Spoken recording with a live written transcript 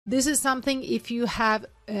This is something if you have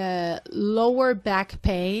lower back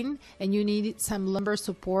pain and you need some lumbar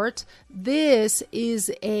support. This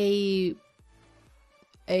is a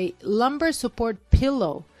lumbar support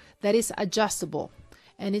pillow that is adjustable,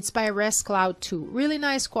 and it's by RESTCLOUD 2. Really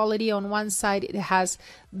nice quality. On one side it has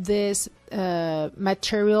this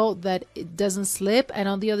material that it doesn't slip, and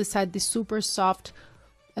on the other side this super soft,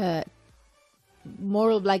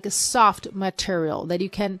 more like a soft material that you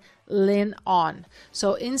can lean on.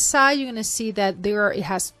 So inside you're going to see that it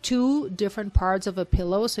has two different parts of a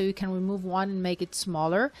pillow, so you can remove one and make it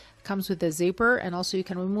smaller. It comes with a zipper, and also you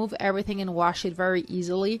can remove everything and wash it very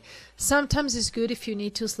easily. Sometimes it's good if you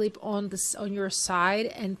need to sleep on your side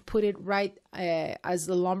and put it right as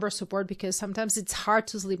the lumbar support, because sometimes it's hard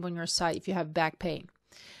to sleep on your side if you have back pain.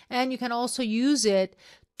 And you can also use it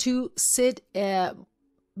to sit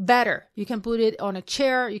better. You can put it on a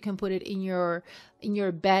chair, you can put it in your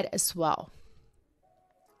bed as well.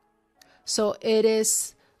 So it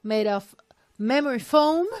is made of memory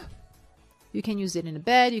foam. You can use it in a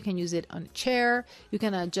bed, you can use it on a chair, you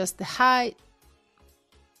can adjust the height.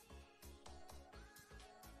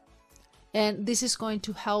 And this is going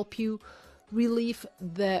to help you relieve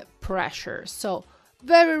the pressure. So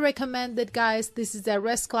very recommended, guys. This is a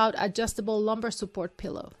RESTCLOUD adjustable lumbar support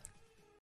pillow.